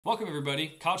Welcome, everybody.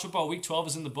 College Football Week 12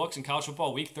 is in the books, and College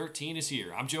Football Week 13 is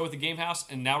here. I'm Joe with the Game House,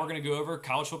 and now we're going to go over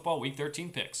College Football Week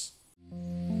 13 picks.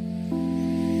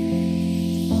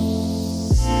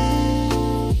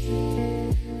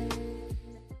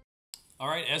 All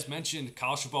right, as mentioned,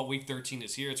 College Football Week 13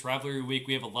 is here. It's rivalry week.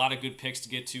 We have a lot of good picks to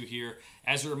get to here.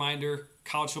 As a reminder,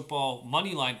 college football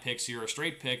money line picks here are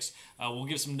straight picks. We'll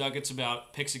give some nuggets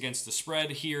about picks against the spread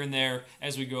here and there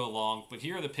as we go along. But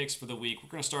here are the picks for the week. We're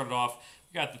going to start it off.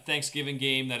 We got the Thanksgiving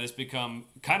game that has become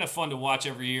kind of fun to watch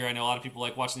every year. I know a lot of people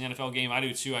like watching the NFL game. I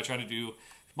do too. I try to do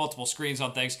multiple screens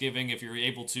on Thanksgiving. If you're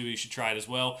able to, you should try it as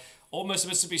well. Ole Miss,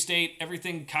 Mississippi State.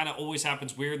 Everything kind of always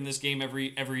happens weird in this game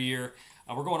every year.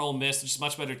 We're going Ole Miss. They're just a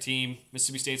much better team.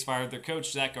 Mississippi State's fired their coach,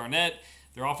 Zach Garnett.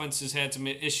 Their offense has had some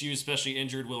issues, especially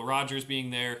injured Will Rogers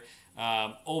being there.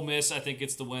 Ole Miss, I think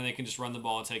it's the win. They can just run the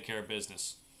ball and take care of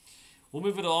business. We'll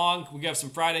move it along. We got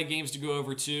some Friday games to go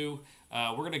over too.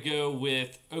 We're going to go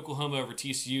with Oklahoma over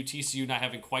TCU. TCU not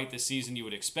having quite the season you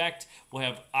would expect. We'll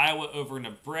have Iowa over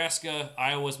Nebraska.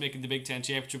 Iowa's making the Big Ten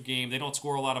championship game. They don't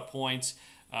score a lot of points,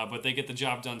 but they get the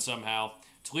job done somehow.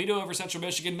 Toledo over Central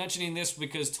Michigan. Mentioning this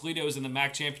because Toledo is in the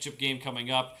MAC championship game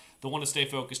coming up. They'll want to stay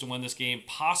focused and win this game.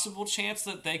 Possible chance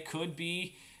that they could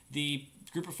be the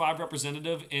Group of 5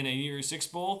 representative in a New Year's Six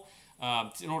Bowl.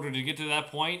 In order to get to that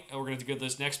point, we're going to get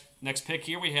this next pick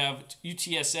here. We have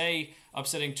UTSA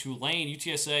upsetting Tulane.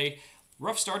 UTSA,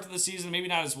 rough start to the season, maybe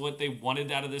not as what they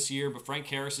wanted out of this year, but Frank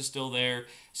Harris is still there.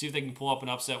 See if they can pull up an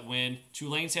upset win.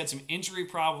 Tulane's had some injury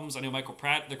problems. I know Michael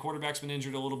Pratt, the quarterback's been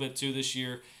injured a little bit too this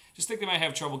year. Just think they might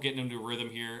have trouble getting into a rhythm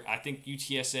here. I think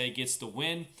UTSA gets the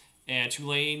win, and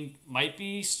Tulane might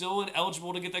be still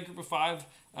eligible to get that Group of 5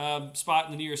 spot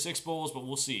in the New Year's Six Bowls, but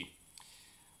we'll see.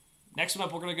 Next one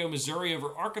up, we're going to go Missouri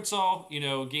over Arkansas. You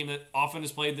know, a game that often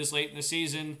is played this late in the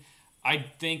season. I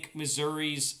think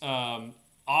Missouri's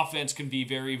offense can be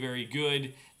very, very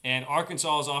good, and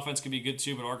Arkansas's offense can be good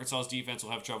too, but Arkansas's defense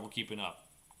will have trouble keeping up.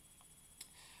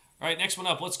 All right, next one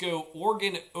up, let's go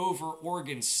Oregon over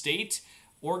Oregon State.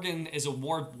 Oregon is a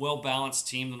more well-balanced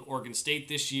team than Oregon State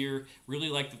this year. Really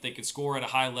like that they could score at a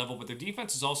high level, but their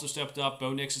defense has also stepped up.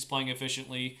 Bo Nix is playing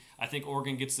efficiently. I think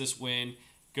Oregon gets this win,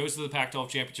 goes to the Pac-12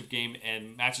 championship game,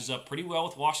 and matches up pretty well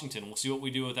with Washington. We'll see what we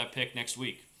do with that pick next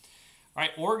week. All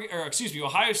right,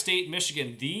 Ohio State,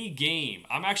 Michigan, the game.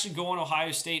 I'm actually going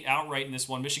Ohio State outright in this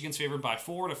one. Michigan's favored by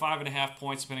 4 to 5.5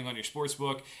 points, depending on your sports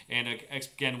book. And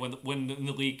again, when in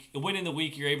the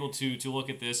week, you're able to look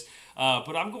at this.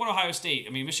 But I'm going Ohio State.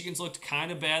 I mean, Michigan's looked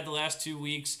kind of bad the last 2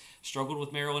 weeks. Struggled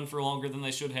with Maryland for longer than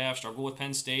they should have. Struggled with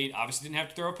Penn State. Obviously didn't have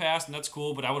to throw a pass, and that's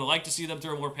cool. But I would have liked to see them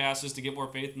throw more passes to get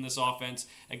more faith in this offense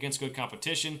against good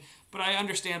competition. But I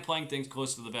understand playing things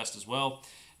close to the vest as well.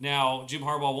 Now, Jim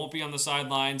Harbaugh won't be on the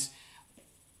sidelines.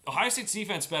 Ohio State's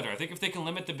defense better. I think if they can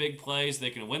limit the big plays, they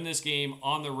can win this game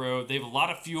on the road. They have a lot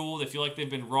of fuel. They feel like they've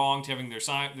been wronged, having their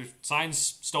signs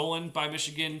stolen by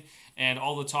Michigan and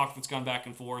all the talk that's gone back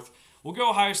and forth. We'll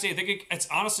go Ohio State. I think it's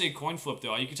honestly a coin flip,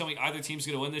 though. You can tell me either team's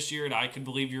going to win this year, and I can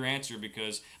believe your answer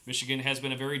because Michigan has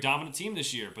been a very dominant team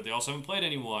this year, but they also haven't played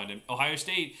anyone. And Ohio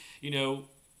State,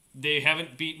 they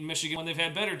haven't beaten Michigan when they've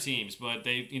had better teams, but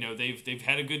they've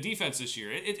had a good defense this year.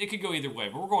 It could go either way,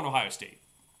 but we're going Ohio State.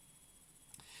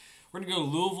 We're going to go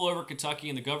Louisville over Kentucky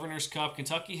in the Governor's Cup.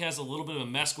 Kentucky has a little bit of a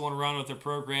mess going around with their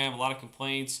program, a lot of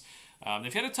complaints.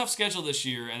 They've had a tough schedule this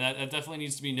year, and that definitely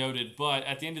needs to be noted. But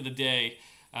at the end of the day,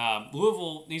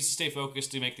 Louisville needs to stay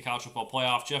focused to make the college football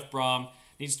playoff. Jeff Brom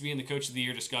needs to be in the Coach of the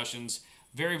Year discussions.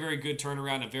 Very, very good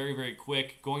turnaround and very, very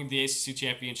quick. Going to the ACC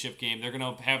championship game, they're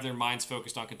going to have their minds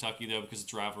focused on Kentucky, though, because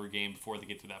it's a rivalry game before they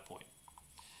get to that point.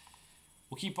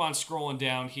 We'll keep on scrolling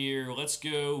down here. Let's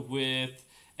go with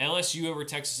LSU over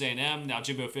Texas A&M. Now,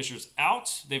 Jimbo Fisher's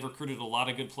out. They've recruited a lot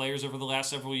of good players over the last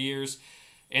several years.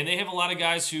 And they have a lot of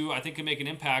guys who I think can make an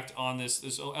impact on this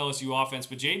LSU offense.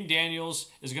 But Jaden Daniels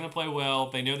is going to play well.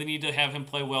 They know they need to have him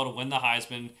play well to win the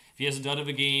Heisman. If he has a dud of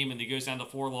a game and he goes down to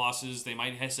 4 losses, they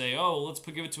might say, oh, let's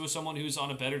give it to someone who's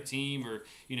on a better team or,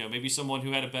 maybe someone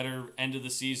who had a better end of the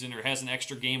season or has an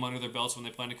extra game under their belts when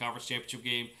they play in a conference championship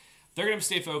game. They're going to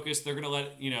stay focused. They're going to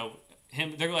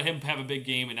let, him have a big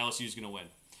game, and LSU's going to win.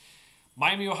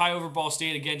 Miami, Ohio over Ball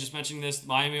State. Again, just mentioning this,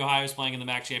 Miami, Ohio is playing in the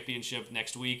MAC championship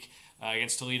next week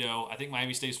against Toledo. I think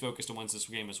Miami stays focused and wins this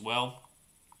game as well.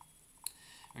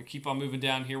 And keep on moving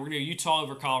down here. We're going to go Utah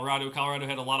over Colorado. Colorado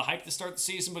had a lot of hype to start the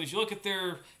season, but if you look at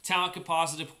their talent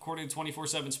composite according to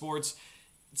 24/7 Sports,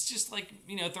 it's just like,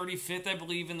 35th, I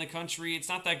believe, in the country. It's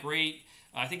not that great.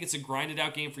 I think it's a grinded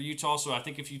out game for Utah, so I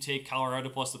think if you take Colorado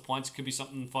plus the points, it could be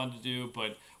something fun to do,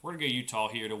 but we're going to go Utah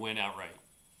here to win outright.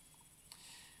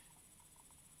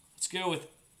 Let's go with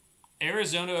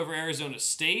Arizona over Arizona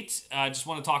State. I just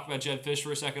want to talk about Jedd Fisch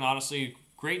for a second. Honestly,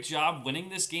 great job winning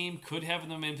this game. Could have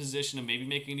them in position of maybe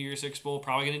making a New Year's Six Bowl.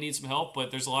 Probably going to need some help, but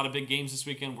there's a lot of big games this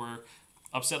weekend where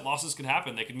upset losses could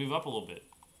happen. They could move up a little bit.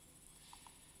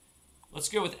 Let's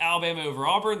go with Alabama over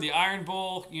Auburn. The Iron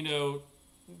Bowl,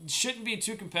 shouldn't be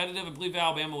too competitive. I believe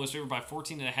Alabama was favored by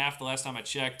 14.5 the last time I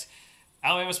checked.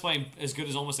 Alabama's playing as good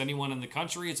as almost anyone in the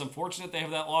country. It's unfortunate they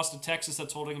have that loss to Texas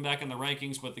that's holding them back in the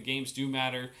rankings, but the games do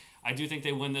matter. I do think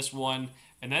they win this one.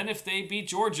 And then if they beat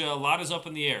Georgia, a lot is up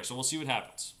in the air, so we'll see what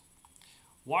happens.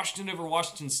 Washington over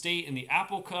Washington State in the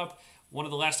Apple Cup. One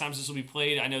of the last times this will be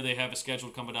played. I know they have a schedule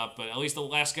coming up, but at least the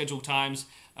last scheduled times,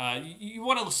 you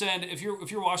want to send, if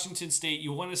you're Washington State,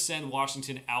 you want to send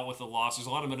Washington out with a loss. There's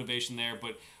a lot of motivation there,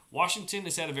 but Washington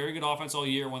has had a very good offense all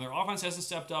year. When their offense hasn't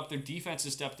stepped up, their defense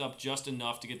has stepped up just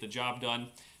enough to get the job done.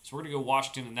 So we're going to go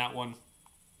Washington in that one.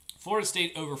 Florida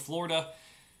State over Florida.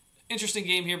 Interesting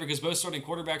game here because both starting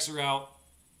quarterbacks are out.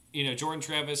 Jordan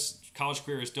Travis, college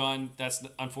career is done. That's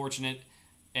unfortunate.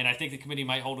 And I think the committee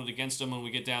might hold it against them when we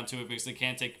get down to it because they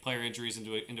can't take player injuries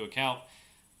into account.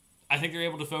 I think they're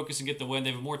able to focus and get the win.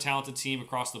 They have a more talented team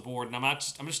across the board, and I'm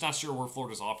just not sure where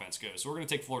Florida's offense goes. So we're going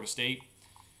to take Florida State.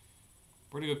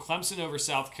 We're going to go Clemson over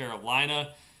South Carolina.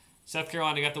 South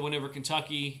Carolina got the win over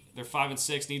Kentucky. They're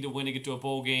 5-6, need to win to get to a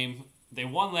bowl game. They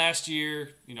won last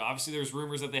year. Obviously there's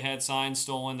rumors that they had signs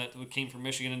stolen that came from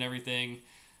Michigan and everything.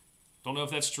 Don't know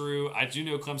if that's true. I do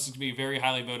know Clemson can be very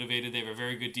highly motivated. They have a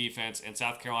very good defense, and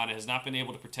South Carolina has not been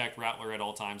able to protect Rattler at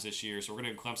all times this year. So we're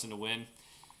going to go Clemson to win.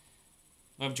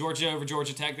 We have Georgia over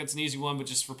Georgia Tech. That's an easy one, but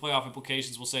just for playoff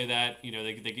implications, we'll say that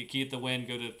they get key at the win,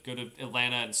 go to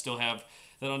Atlanta, and still have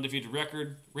that undefeated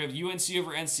record. We have UNC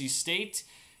over NC State.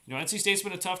 NC State's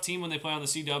been a tough team when they play on the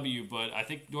CW, but I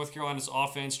think North Carolina's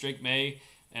offense, Drake May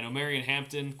and Omarion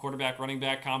Hampton, quarterback running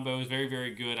back combo is very,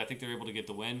 very good. I think they're able to get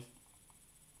the win.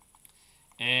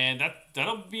 And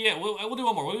that'll be it. We'll do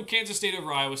one more. We'll do Kansas State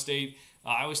over Iowa State.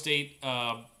 Iowa State,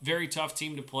 very tough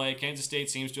team to play. Kansas State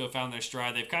seems to have found their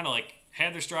stride. They've kind of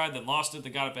had their stride, then lost it,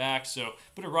 they got it back. So,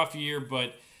 been a rough year,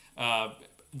 but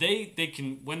they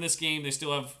can win this game. They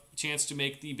still have a chance to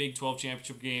make the Big 12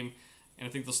 championship game, and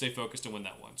I think they'll stay focused and win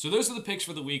that one. So those are the picks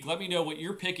for the week. Let me know what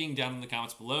you're picking down in the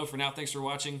comments below. For now, thanks for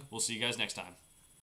watching. We'll see you guys next time.